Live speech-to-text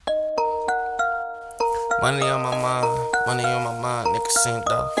Money on my mind, niggas seeing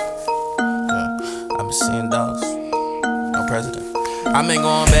dogs. Yeah, I been seeing dogs. No president. I been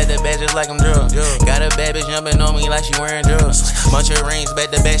going back to back just like I'm drunk. Got a bad bitch jumping on me like she wearing drugs. Bunch of rings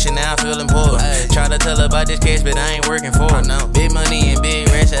back to back, shit now I'm feeling poor. Try to tell her about this cash, but I ain't working for it. Big money and big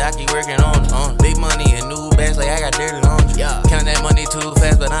rats, I keep working on it. Big money and new bags, like I got dirty laundry. Count that money too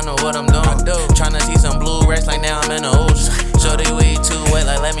fast, but I know what I'm doing. Tryna see some blue rats, like now I'm in the ocean. So they way too wet,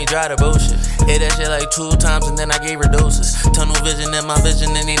 like let me dry the bullshit. Hit that shit like 2 times and then I gave her doses. Tunnel vision in my vision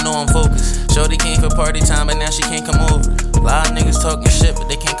and they know I'm focused. Shorty came for party time but now she can't come over. A lot of niggas talking shit but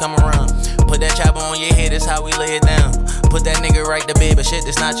they can't come around. Put that chopper on your head, that's how we lay it down. Put that nigga right to bed, but shit,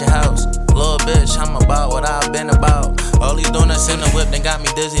 this not your house. Little bitch, I'm about what I've been about. All these donuts in the whip, they got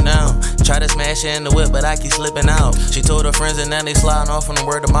me dizzy now. Try to smash her in the whip, but I keep slipping out. She told her friends and now they sliding off on the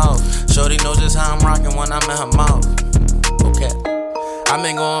word of mouth. Shorty knows just how I'm rocking when I'm in her mouth. Okay. I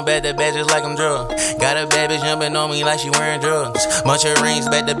been going back to back just like I'm drunk. Got a bad bitch jumping on me like she wearing drugs. Bunch of rings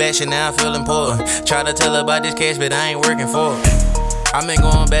back to back, shit now I feel important. Try to tell her about this cash, but I ain't working for it. I been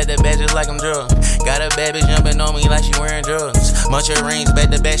going back to back just like I'm drunk. Got a bad bitch jumping on me like she wearing drugs. Bunch of rings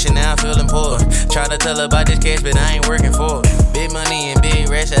back to back, shit now I feel important. Try to tell her about this cash, but I ain't working for it. Big money and big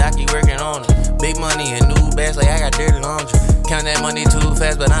rats, I keep working on it. Big money and new bags, like I got dirty laundry. Count that money too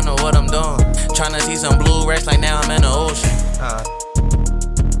fast, but I know what I'm doing. Tryna see some blue rats, like now I'm in the ocean.